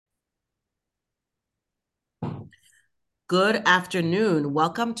Good afternoon.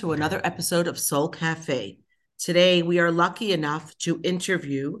 Welcome to another episode of Soul Cafe. Today, we are lucky enough to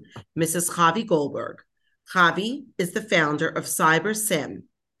interview Mrs. Javi Goldberg. Javi is the founder of Cybersem,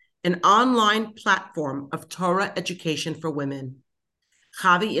 an online platform of Torah education for women.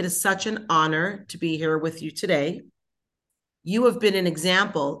 Javi, it is such an honor to be here with you today. You have been an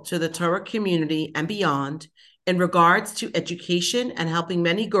example to the Torah community and beyond in regards to education and helping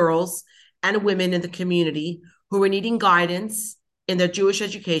many girls and women in the community who are needing guidance in their Jewish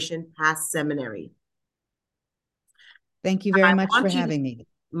education past seminary. Thank you very much for having me.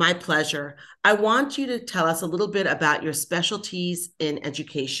 My pleasure. I want you to tell us a little bit about your specialties in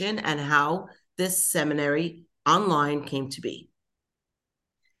education and how this seminary online came to be.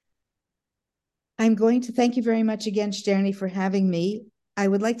 I'm going to thank you very much again, Sterny, for having me. I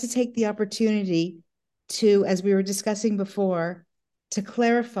would like to take the opportunity to, as we were discussing before, to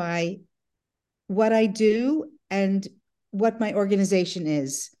clarify what I do and what my organization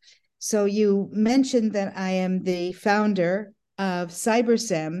is. So you mentioned that I am the founder of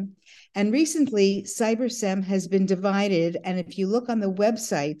Cybersem, and recently Cybersem has been divided. And if you look on the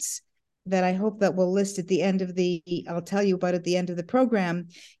websites that I hope that we'll list at the end of I'll tell you about at the end of the program,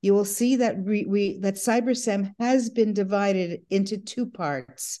 you will see that that Cybersem has been divided into two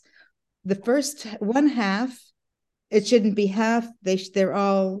parts. The first one half, it shouldn't be half, they're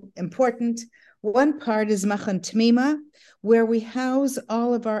all important. One part is Machan Tmima, where we house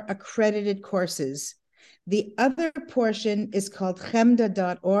all of our accredited courses. The other portion is called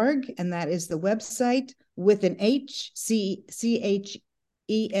chemda.org, and that is the website with an H, CHEMDAH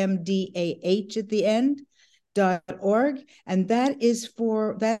at the end, .org, and that is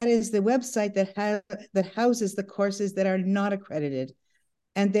the website that houses the courses that are not accredited.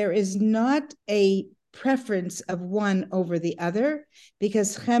 And there is not a preference of one over the other,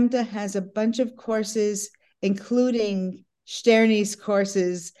 because Chemda has a bunch of courses, including Sterny's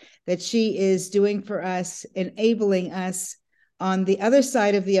courses that she is doing for us, enabling us on the other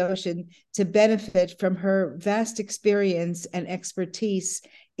side of the ocean to benefit from her vast experience and expertise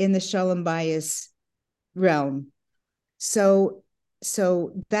in the Shalom Bayis realm. So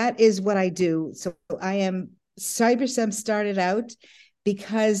that is what I do. So Cybersem started out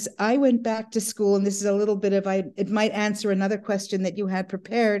because I went back to school, and this is a little bit of, it might answer another question that you had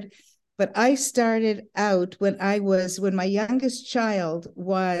prepared, but I started out when my youngest child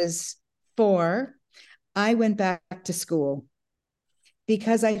was 4, I went back to school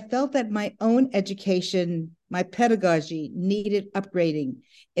because I felt that my own education, my pedagogy needed upgrading.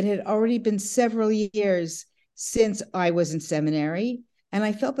 It had already been several years since I was in seminary, and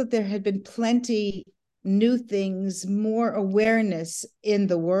I felt that there had been plenty new things, more awareness in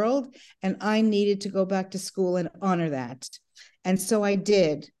the world, and I needed to go back to school and honor that. And so I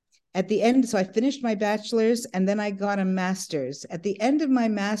did. At the end, so I finished my bachelor's, and then I got a master's. At the end of my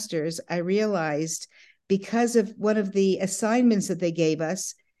master's, I realized, because of one of the assignments that they gave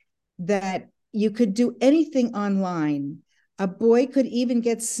us, that you could do anything online. A boy could even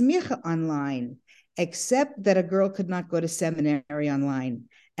get smicha online, except that a girl could not go to seminary online.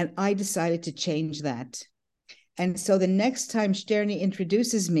 And I decided to change that. And so the next time Sterny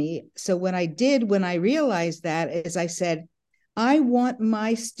introduces me, so when I realized that, is I said, I want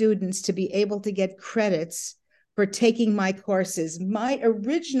my students to be able to get credits for taking my courses. My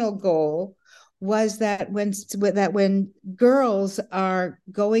original goal was that when girls are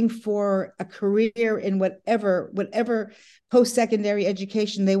going for a career in whatever post-secondary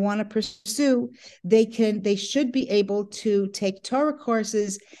education they want to pursue, they should be able to take Torah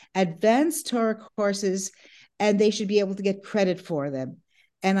courses, advanced Torah courses, and they should be able to get credit for them.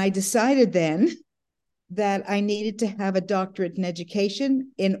 And I decided then that I needed to have a doctorate in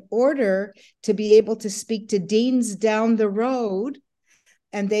education in order to be able to speak to deans down the road,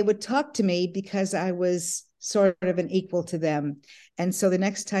 and they would talk to me because I was sort of an equal to them. And so the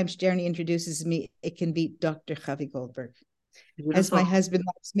next time Sterny introduces me, it can be Dr. Javi Goldberg, Beautiful. as my husband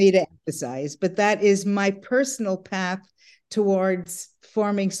likes me to emphasize. But that is my personal path towards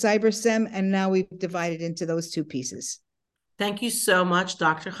forming Cybersem, and now we've divided into those two pieces. Thank you so much,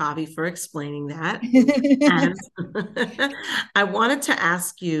 Dr. Javi, for explaining that. And I wanted to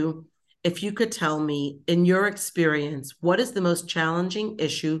ask you if you could tell me, in your experience, what is the most challenging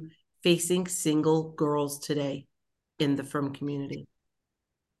issue facing single girls today in the frum community?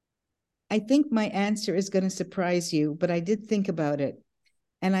 I think my answer is going to surprise you, but I did think about it.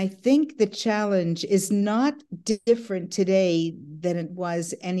 And I think the challenge is not different today than it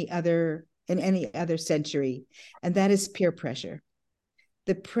was in any other century, and that is peer pressure.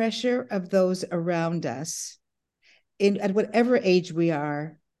 The pressure of those around us, at whatever age we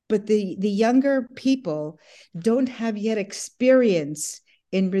are, but the younger people don't have yet experience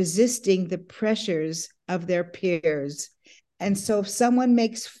in resisting the pressures of their peers. And so if someone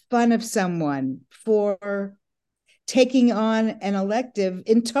makes fun of someone for taking on an elective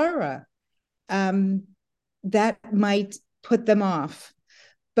in Torah, that might put them off.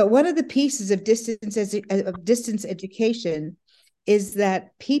 But one of the pieces of distance education is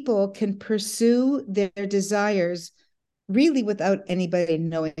that people can pursue their desires really without anybody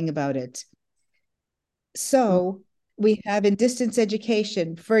knowing about it. So we have in distance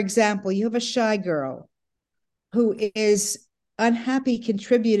education, for example, you have a shy girl who is unhappy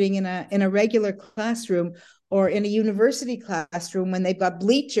contributing in a regular classroom or in a university classroom when they've got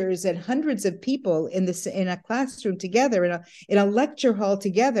bleachers and hundreds of people in a classroom together, in a lecture hall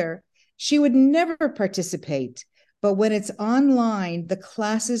together. She would never participate. But when it's online, the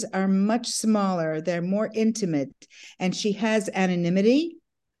classes are much smaller, they're more intimate, and she has anonymity.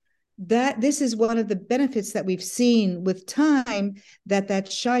 That this is one of the benefits that we've seen with time,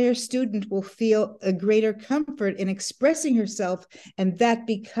 that shyer student will feel a greater comfort in expressing herself, and that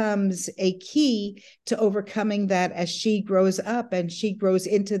becomes a key to overcoming that as she grows up and she grows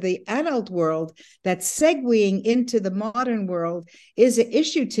into the adult world. That segueing into the modern world is an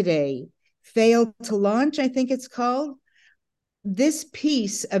issue today. Fail to launch, I think it's called. This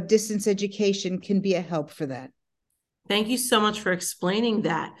piece of distance education can be a help for that. Thank you so much for explaining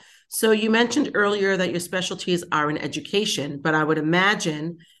that. So you mentioned earlier that your specialties are in education, but I would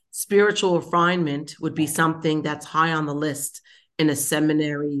imagine spiritual refinement would be something that's high on the list in a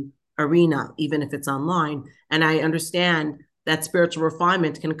seminary arena, even if it's online. And I understand that spiritual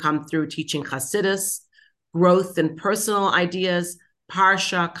refinement can come through teaching Hasidus, growth and personal ideas,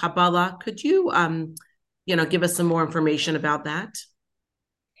 Parsha, Kabbalah. Could you, give us some more information about that?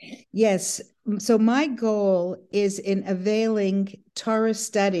 Yes. So my goal is in availing Torah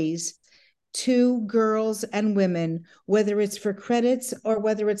studies to girls and women, whether it's for credits or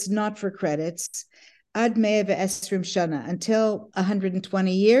whether it's not for credits, ad mea ve'esrim shana, until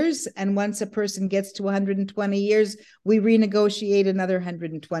 120 years. And once a person gets to 120 years, we renegotiate another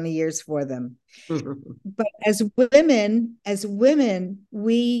 120 years for them. But as women,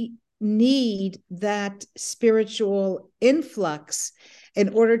 we need that spiritual influx in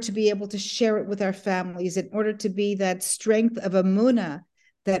order to be able to share it with our families, in order to be that strength of Amunah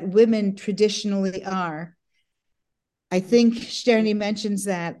that women traditionally are. I think Sterni mentions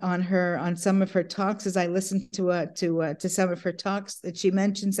that on some of her talks. As I listened to some of her talks, that she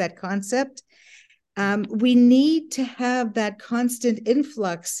mentions that concept. We need to have that constant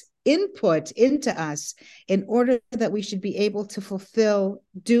influx input into us in order that we should be able to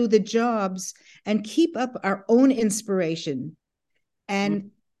do the jobs and keep up our own inspiration.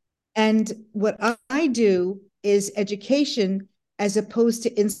 And what I do is education as opposed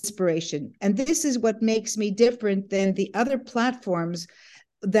to inspiration. And this is what makes me different than the other platforms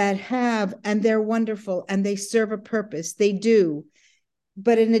that have, and they're wonderful and they serve a purpose. They do.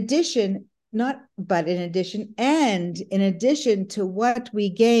 But in addition to what we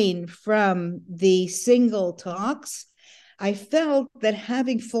gain from the single talks, I felt that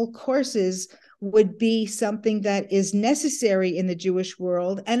having full courses would be something that is necessary in the Jewish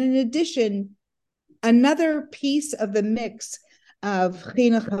world. And in addition, another piece of the mix of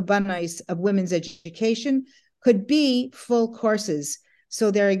chinuch habanais, of women's education, could be full courses. So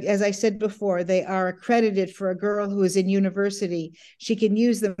they're, as I said before, they are accredited for a girl who is in university. She can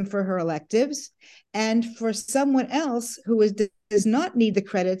use them for her electives. And for someone else who does not need the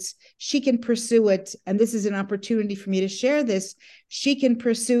credits, she can pursue it. And this is an opportunity for me to share this. She can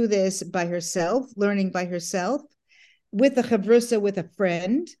pursue this by herself, learning by herself, with a chavrusa, with a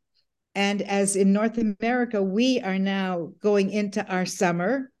friend. And as in North America, we are now going into our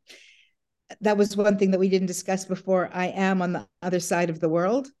summer. That was one thing that we didn't discuss before. I am on the other side of the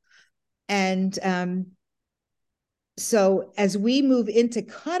world. And so as we move into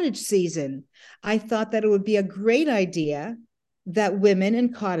cottage season, I thought that it would be a great idea that women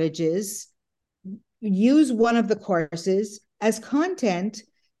in cottages use one of the courses as content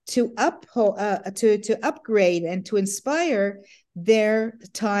to upgrade and to inspire their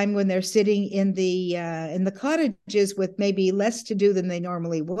time when they're sitting in the cottages with maybe less to do than they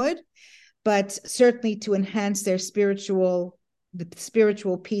normally would, but certainly to enhance the spiritual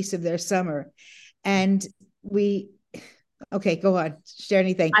piece of their summer. And okay, go on,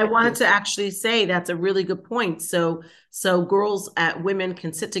 Sharni. Thank I you. wanted to actually say that's a really good point. So women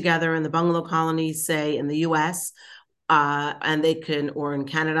can sit together in the bungalow colonies, say in the US, and they can, or in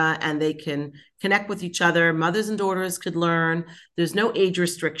Canada, and they can connect with each other. Mothers and daughters could learn. There's no age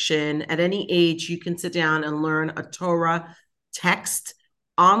restriction. At any age, you can sit down and learn a Torah text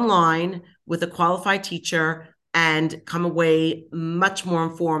online with a qualified teacher and come away much more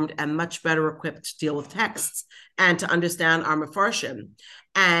informed and much better equipped to deal with texts and to understand our mafarshim.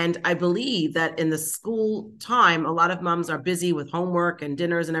 And I believe that in the school time, a lot of moms are busy with homework and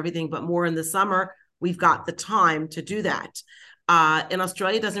dinners and everything, but more in the summer, we've got the time to do that. In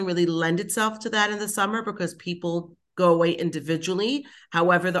Australia, it doesn't really lend itself to that in the summer because people go away individually.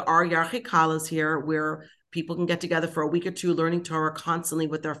 However, there are yarchikalas here where people can get together for a week or two learning Torah constantly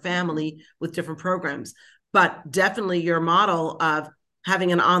with their family with different programs. But definitely your model of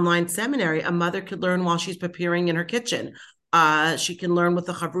having an online seminary, a mother could learn while she's preparing in her kitchen. She can learn with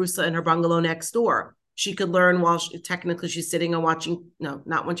the chavrusa in her bungalow next door. She could learn while technically she's sitting and watching, no,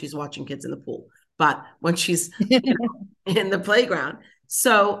 not when she's watching kids in the pool, but when she's in the playground.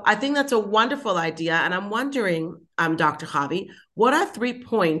 So I think that's a wonderful idea. And I'm wondering, Dr. Javi, what are 3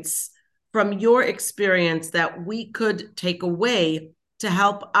 points from your experience that we could take away to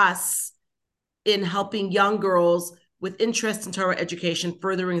help us in helping young girls with interest in Torah education,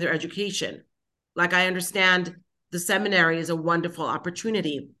 furthering their education? Like, I understand the seminary is a wonderful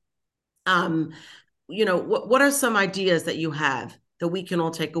opportunity. What are some ideas that you have that we can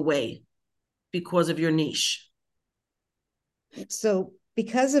all take away because of your niche? So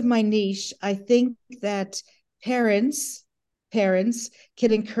because of my niche, I think that parents can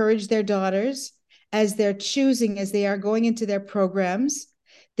encourage their daughters as they're choosing, as they are going into their programs.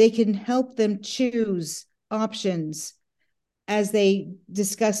 They can help them choose options as they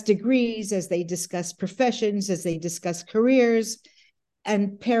discuss degrees, as they discuss professions, as they discuss careers.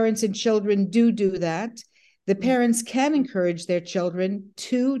 And parents and children do that. The parents can encourage their children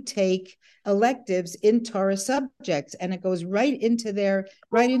to take electives in Torah subjects, and it goes right into their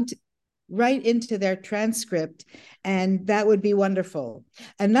transcript, and that would be wonderful.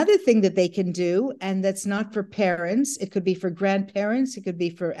 Another thing that they can do, and that's not for parents, it could be for grandparents, it could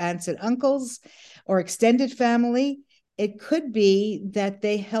be for aunts and uncles or extended family. It could be that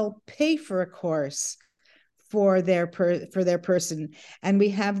they help pay for a course for their person, and we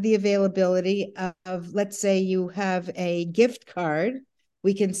have the availability of, let's say you have a gift card,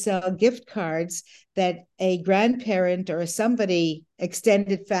 we can sell gift cards that a grandparent or somebody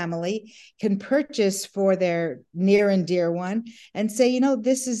extended family can purchase for their near and dear one and say,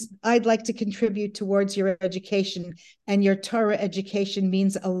 this is, I'd like to contribute towards your education, and your Torah education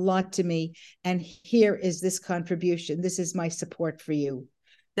means a lot to me, and here is this contribution, this is my support for you.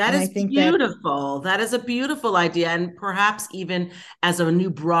 That And I is think that beautiful. That is a beautiful idea. And perhaps even as a new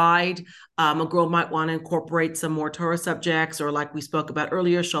bride, a girl might want to incorporate some more Torah subjects, or like we spoke about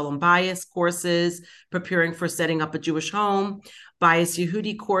earlier, Shalom Bayis courses, preparing for setting up a Jewish home, Bayis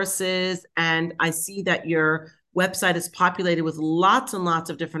Yehudi courses. And I see that your website is populated with lots and lots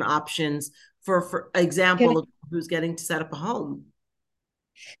of different options for example, who's getting to set up a home.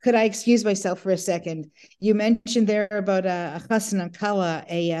 Could I excuse myself for a second? You mentioned there about a chassan and kala,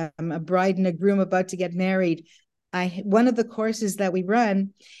 a bride and a groom about to get married. One of the courses that we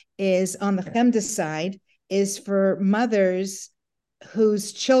run is on the Chemda side, is for mothers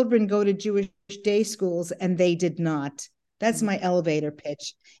whose children go to Jewish day schools and they did not. That's my elevator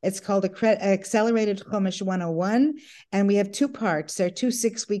pitch. It's called Accelerated Chumash 101. And we have 2 parts. There are 2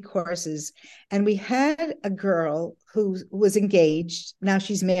 6-week courses. And we had a girl who was engaged. Now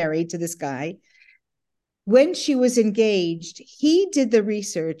she's married to this guy. When she was engaged, he did the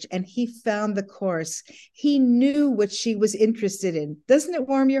research and he found the course. He knew what she was interested in. Doesn't it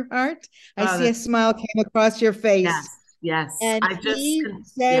warm your heart? I see a smile came across your Yes, face. yes. And I just, he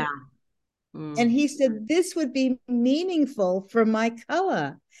said, yeah. this would be meaningful for my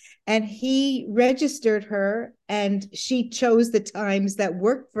kala. And he registered her, and she chose the times that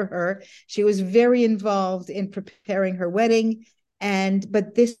worked for her. She was very involved in preparing her wedding.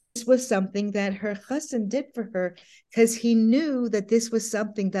 But this was something that her husband did for her because he knew that this was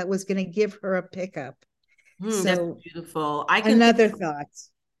something that was going to give her a pickup. That's So beautiful. another thought.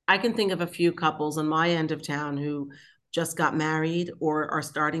 I can think of a few couples in my end of town who just got married or are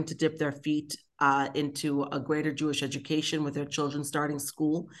starting to dip their feet into a greater Jewish education with their children starting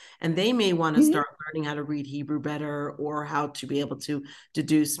school. And they may want to start learning how to read Hebrew better or how to be able to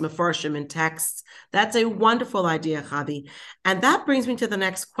deduce mafarshim in texts. That's a wonderful idea, Javi. And that brings me to the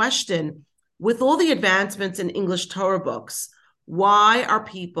next question. With all the advancements in English Torah books, why are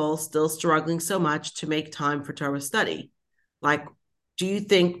people still struggling so much to make time for Torah study? Like, do you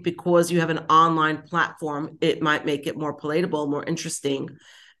think because you have an online platform, it might make it more palatable, more interesting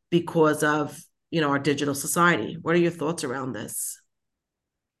because of, our digital society? What are your thoughts around this?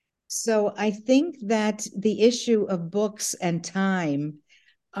 So I think that the issue of books and time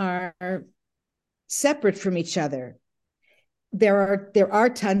are separate from each other. there are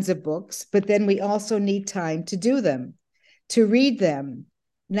tons of books, but then we also need time to do them, to read them.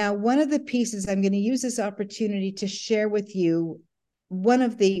 Now, one of the pieces I'm going to use this opportunity to share with you one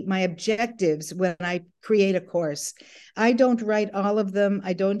of my objectives when I create a course. I don't write all of them.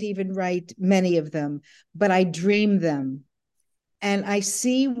 I don't even write many of them, but I dream them. And I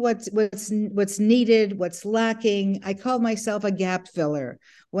see what's needed, what's lacking. I call myself a gap filler.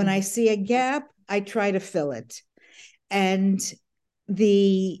 When I see a gap, I try to fill it. And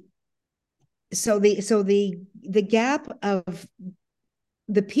the the gap of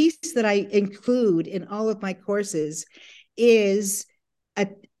the piece that I include in all of my courses is a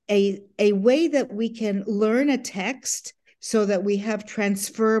a way that we can learn a text so that we have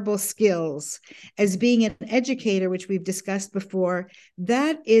transferable skills. As being an educator, which we've discussed before,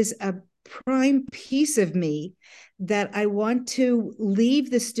 that is a prime piece of me that I want to leave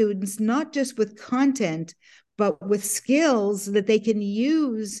the students not just with content, but with skills that they can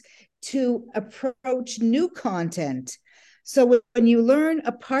use to approach new content. So when you learn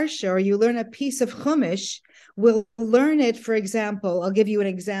a parsha or you learn a piece of chumash, we'll learn it. For example, I'll give you an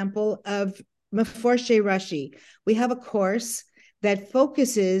example of Meforshe Rashi. We have a course that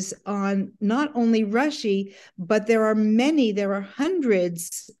focuses on not only Rashi, but there are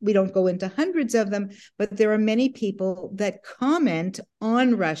hundreds. We don't go into hundreds of them, but there are many people that comment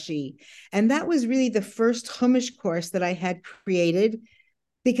on Rashi. And that was really the first Chumash course that I had created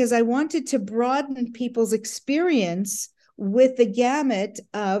because I wanted to broaden people's experience with the gamut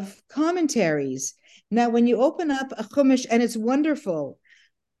of commentaries. Now, when you open up a Chumash, and it's wonderful,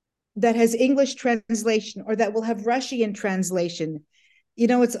 that has English translation or that will have Russian translation,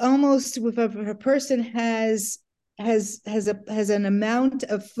 it's almost if a person has an amount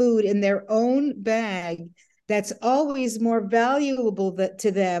of food in their own bag that's always more valuable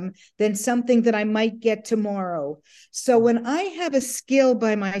to them than something that I might get tomorrow. So when I have a skill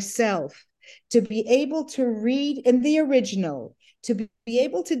by myself to be able to read in the original, to be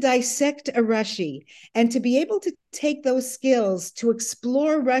able to dissect a Rashi, and to be able to take those skills to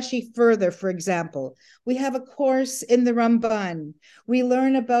explore Rashi further. For example, we have a course in the Ramban. We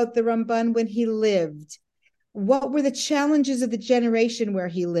learn about the Ramban when he lived. What were the challenges of the generation where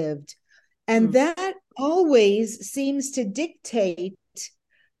he lived? And that always seems to dictate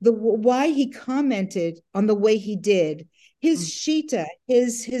why he commented on the way he did. His shita,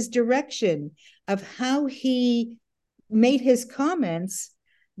 his direction of how he made his comments,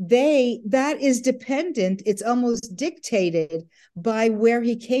 that is dependent, it's almost dictated by where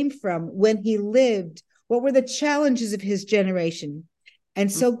he came from, when he lived, what were the challenges of his generation.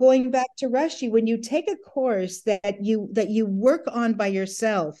 And so going back to Rashi, when you take a course that you work on by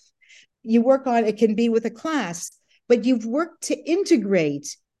yourself, you work on, it can be with a class, but you've worked to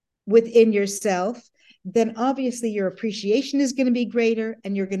integrate within yourself, then obviously your appreciation is going to be greater,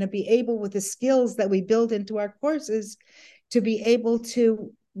 and you're going to be able, with the skills that we build into our courses, to be able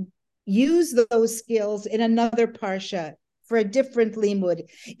to use those skills in another parsha, for a different limud,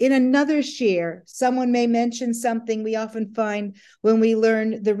 in another share. Someone may mention something. We often find when we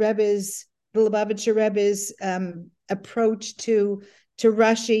learn the Lubavitcher Rebbe's approach to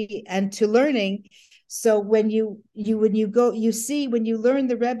Rashi and to learning. So when you learn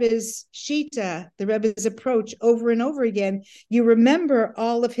the Rebbe's shita, the Rebbe's approach over and over again, you remember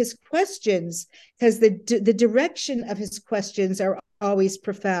all of his questions, because the direction of his questions are always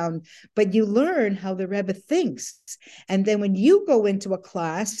profound, but you learn how the Rebbe thinks. And then when you go into a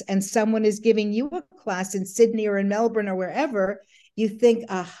class and someone is giving you a class in Sydney or in Melbourne or wherever, you think,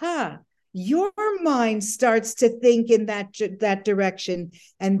 aha, your mind starts to think in that direction,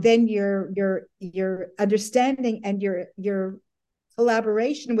 and then your understanding and your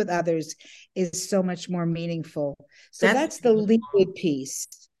collaboration with others is so much more meaningful. So that's the lead piece.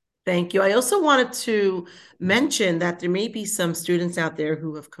 Thank you. I also wanted to mention that there may be some students out there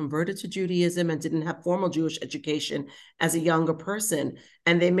who have converted to Judaism and didn't have formal Jewish education as a younger person,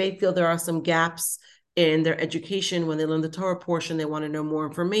 and they may feel there are some gaps in their education. When they learn the Torah portion, they want to know more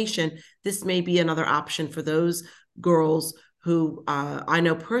information. This may be another option for those girls who I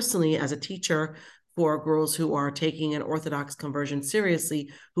know personally as a teacher, for girls who are taking an Orthodox conversion seriously,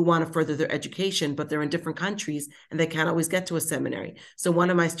 who want to further their education, but they're in different countries and they can't always get to a seminary. So one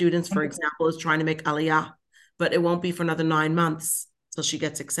of my students, for example, is trying to make Aliyah, but it won't be for another 9 months till she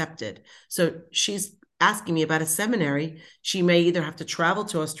gets accepted. So she's asking me about a seminary. She may either have to travel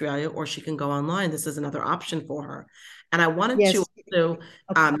to Australia or she can go online. This is another option for her. And I wanted to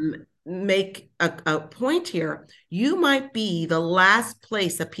also make a point here. You might be the last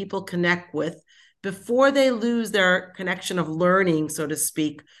place that people connect with before they lose their connection of learning, so to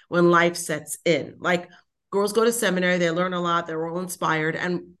speak, when life sets in. Like, girls go to seminary, they learn a lot, they're all inspired,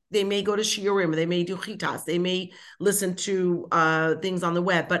 and they may go to shiurim, they may do chitas, they may listen to things on the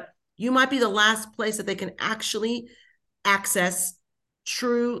web, but you might be the last place that they can actually access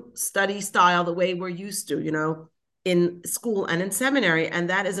true study style the way we're used to, in school and in seminary. And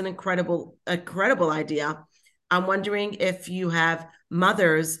that is an incredible idea. I'm wondering if you have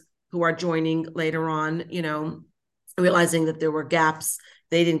mothers who are joining later on, realizing that there were gaps.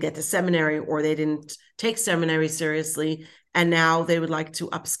 They didn't get to seminary or they didn't take seminary seriously. And now they would like to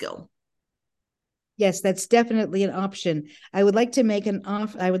upskill. Yes, that's definitely an option. I would like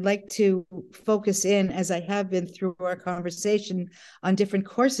to focus in, as I have been through our conversation, on different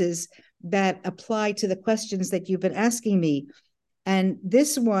courses that apply to the questions that you've been asking me. And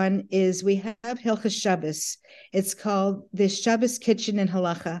this one is, we have Hilchas Shabbos. It's called the Shabbos Kitchen in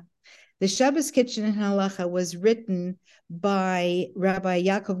Halacha. The Shabbos Kitchen in Halacha was written by Rabbi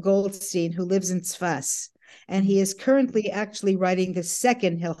Yaakov Goldstein, who lives in Tzfas. And he is currently actually writing the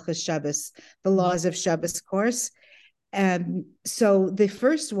second Hilchas Shabbos, the Laws of Shabbos course. So the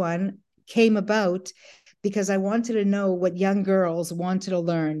first one came about because I wanted to know what young girls wanted to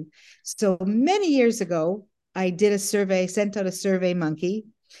learn. So many years ago, I did a survey, sent out a survey monkey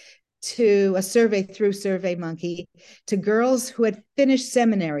through SurveyMonkey to girls who had finished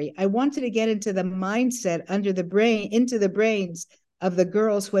seminary. I wanted to get into the mindset into the brains of the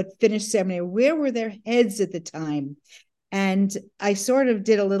girls who had finished seminary. Where were their heads at the time? And I sort of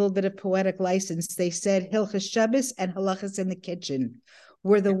did a little bit of poetic license. They said Hilchas Shabbos and Halachas in the Kitchen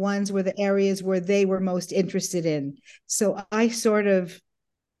were the areas where they were most interested in. So I sort of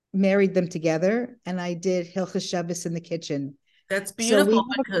married them together, and I did Hilchas Shabbos in the Kitchen. That's So we beautiful have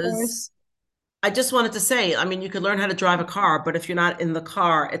a because course. I just wanted to say, I mean, you could learn how to drive a car, but if you're not in the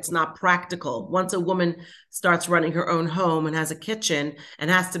car, it's not practical. Once a woman starts running her own home and has a kitchen and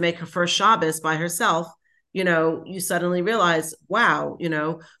has to make her first Shabbos by herself, you suddenly realize, wow,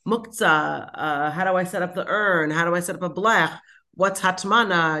 muktzah, how do I set up the urn? How do I set up a blech? What's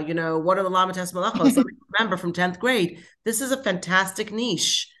hatmana? What are the lamates malachos? Let me remember from 10th grade. This is a fantastic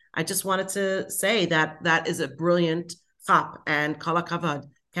niche. I just wanted to say that that is a brilliant chap and kol hakavod.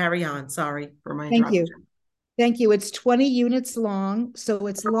 Carry on. Sorry for my Thank you. interruption. Thank you. It's 20 units long, so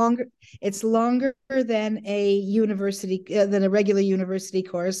it's longer. It's longer than than a regular university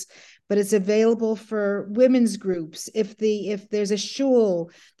course, but it's available for women's groups. If there's a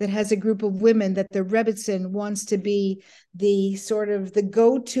shul that has a group of women that the Rebbitzin wants to be the sort of the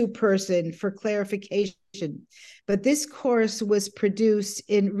go-to person for clarification. But this course was produced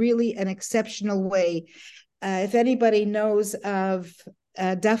in really an exceptional way. If anybody knows of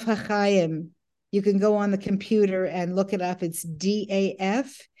Daf HaChaim, you can go on the computer and look it up. It's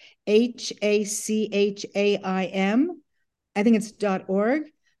DAF HACHAIM. I think it's .org.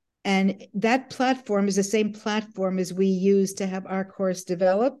 And that platform is the same platform as we use to have our course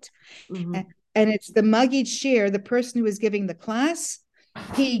developed. Mm-hmm. And it's the Magid Shir, the person who is giving the class.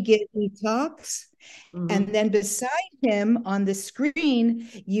 He talks. Mm-hmm. And then beside him on the screen,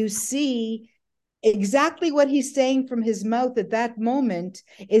 you see exactly what he's saying from his mouth at that moment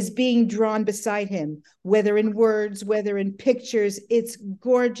is being drawn beside him, whether in words, whether in pictures. It's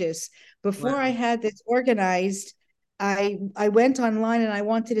gorgeous. Before I had this organized, I went online and I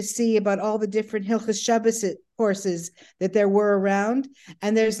wanted to see about all the different Hilchas Shabbos courses that there were around,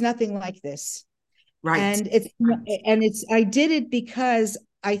 and there's nothing like this. Right. And I did it because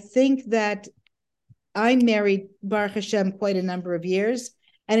I think that I married Baruch Hashem quite a number of years.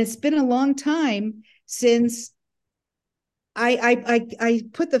 And it's been a long time since I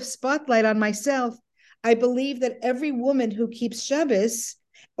put the spotlight on myself. I believe that every woman who keeps Shabbos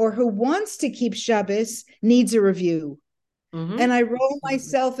or who wants to keep Shabbos needs a review. Mm-hmm. And I roll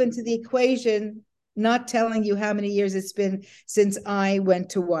myself into the equation, not telling you how many years it's been since I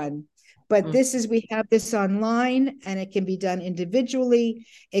went to one. But we have this online, and it can be done individually.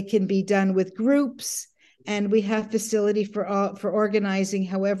 It can be done with groups. And we have facility for organizing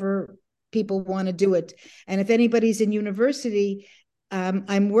however people want to do it. And if anybody's in university,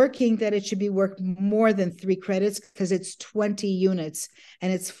 I'm working that it should be worked more than 3 credits because it's 20 units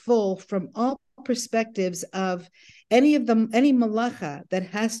and it's full from all perspectives of any malacha that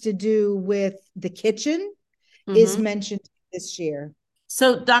has to do with the kitchen is mentioned this year.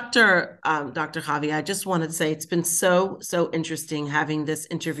 So, Dr. Javi, I just wanted to say it's been so interesting having this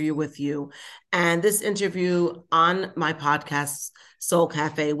interview with you. And this interview on my podcast, Soul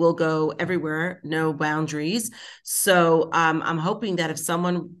Cafe, will go everywhere, no boundaries. So I'm hoping that if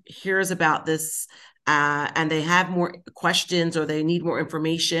someone hears about this and they have more questions or they need more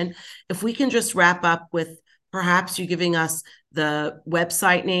information, if we can just wrap up with perhaps you giving us the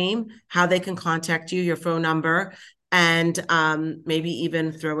website name, how they can contact you, your phone number, and maybe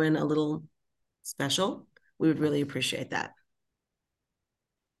even throw in a little special. We would really appreciate that.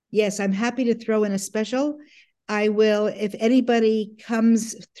 Yes, I'm happy to throw in a special. I will, if anybody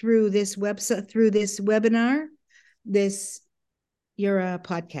comes through this website, through this webinar, this, you're a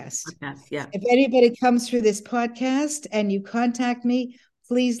podcast. Yes, yeah. If anybody comes through this podcast and you contact me,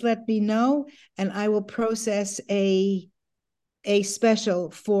 please let me know, and I will process a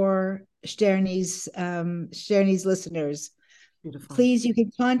special for Sterny's listeners. Beautiful. Please, you can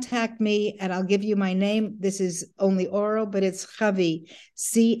contact me and I'll give you my name. This is only oral, but it's Chavi,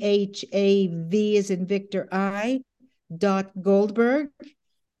 CHAV is in Victor I .Goldberg.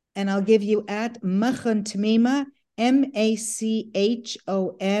 And I'll give you at Machon Tamima, MACHON,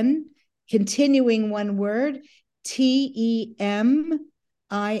 continuing one word, TEMIMA,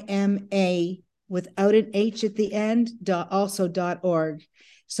 without an H at the end, .org.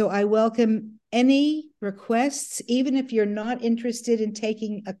 So I welcome any requests, even if you're not interested in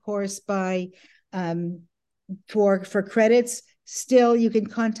taking a course by for credits. Still, you can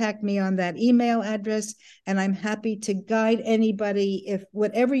contact me on that email address, and I'm happy to guide anybody. If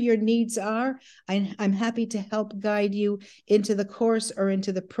whatever your needs are, I'm happy to help guide you into the course or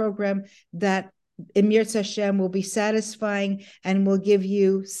into the program that Emir Hashem will be satisfying and will give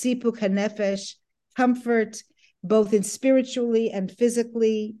you sipuk hanefesh, comfort, both in spiritually and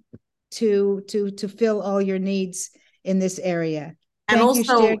physically, to fill all your needs in this area. And Thank you, also,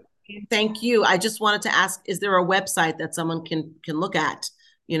 Stern. thank you. I just wanted to ask, is there a website that someone can look at,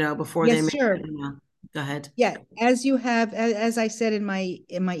 before they Yes, make sure. Go ahead. Yeah, as you have, as I said in my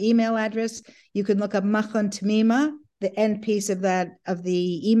email address, you can look up Machon Tamima, the end piece of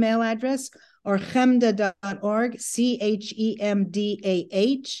the email address, or chemdah.org,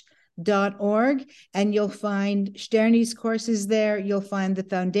 CHEMDAH.org, and you'll find Sterny's courses there. You'll find the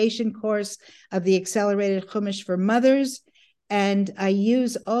foundation course of the Accelerated Chumash for Mothers. And I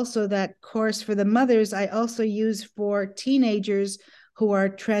use also that course for the mothers. I also use for teenagers who are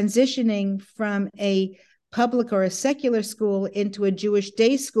transitioning from a public or a secular school into a Jewish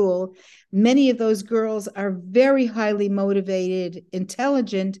day school. Many of those girls are very highly motivated,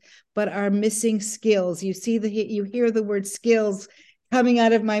 intelligent, but are missing skills. You hear the word skills coming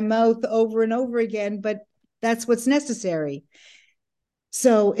out of my mouth over and over again, but that's what's necessary.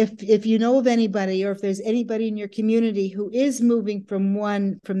 So if you know of anybody, or if there's anybody in your community who is moving from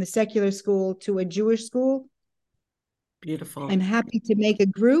the secular school to a Jewish school, Beautiful. I'm happy to make a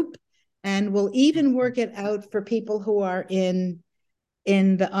group, and we'll even work it out for people who are in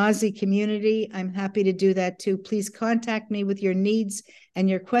the Aussie community. I'm happy to do that too. Please contact me with your needs and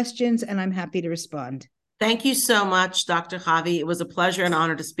your questions, and I'm happy to respond. Thank you so much, Dr. Javi. It was a pleasure and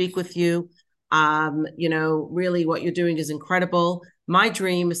honor to speak with you. Really what you're doing is incredible. My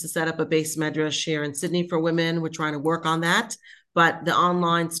dream is to set up a base medrash here in Sydney for women. We're trying to work on that, but the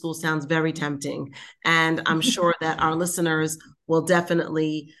online school sounds very tempting. And I'm sure that our listeners will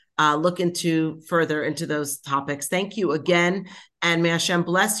definitely look further into those topics. Thank you again. And may Hashem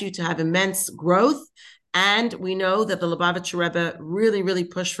bless you to have immense growth. And we know that the Lubavitcher Rebbe really, really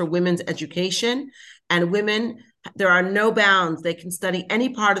pushed for women's education, and women, there are no bounds. They can study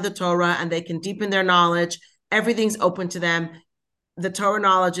any part of the Torah and they can deepen their knowledge. Everything's open to them. The Torah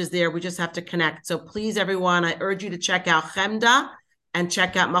knowledge is there. We just have to connect. So please, everyone, I urge you to check out Chemdah and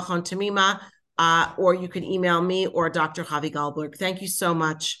check out Machon Tamima, or you can email me or Dr. Javi Goldberg. Thank you so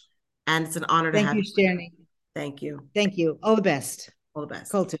much. And it's an honor to have you. Thank you, Sterny. Thank you. Thank you. All the best. All the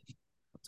best. Colton.